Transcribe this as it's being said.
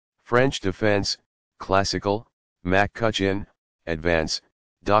French defense, classical, MacCutcheon, advance,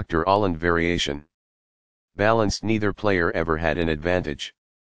 Dr. Olland variation. Balanced, neither player ever had an advantage.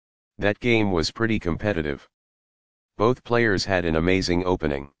 That game was pretty competitive. Both players had an amazing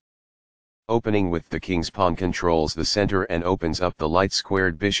opening. Opening with the king's pawn controls the center and opens up the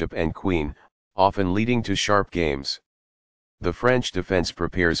light-squared bishop and queen, often leading to sharp games. The French defense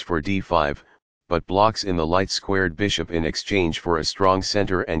prepares for d5, but blocks in the light-squared bishop in exchange for a strong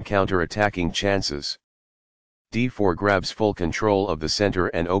center and counter-attacking chances. d4 grabs full control of the center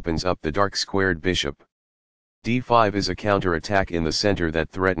and opens up the dark-squared bishop. d5 is a counter-attack in the center that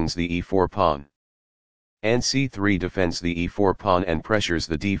threatens the e4 pawn. c3 defends the e4 pawn and pressures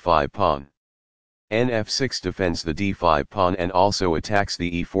the d5 pawn. f6 defends the d5 pawn and also attacks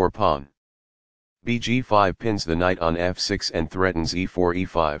the e4 pawn. bg5 pins the knight on f6 and threatens e4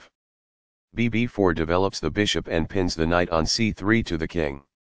 e5. bb4 develops the bishop and pins the knight on c3 to the king.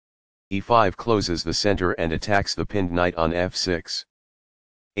 e5 closes the center and attacks the pinned knight on f6.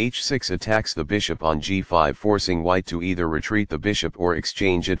 h6 attacks the bishop on g5, forcing white to either retreat the bishop or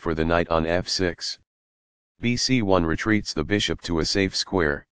exchange it for the knight on f6. bc1 retreats the bishop to a safe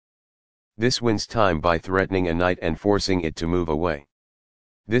square. This wins time by threatening a knight and forcing it to move away.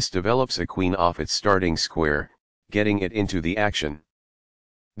 This develops a queen off its starting square, getting it into the action.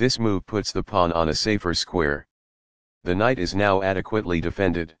 This move puts the pawn on a safer square. The knight is now adequately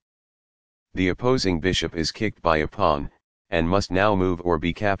defended. The opposing bishop is kicked by a pawn, and must now move or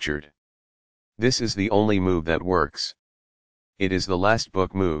be captured. This is the only move that works. It is the last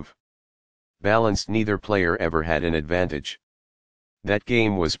book move. Balanced, neither player ever had an advantage. That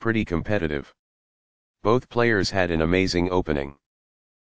game was pretty competitive. Both players had an amazing opening.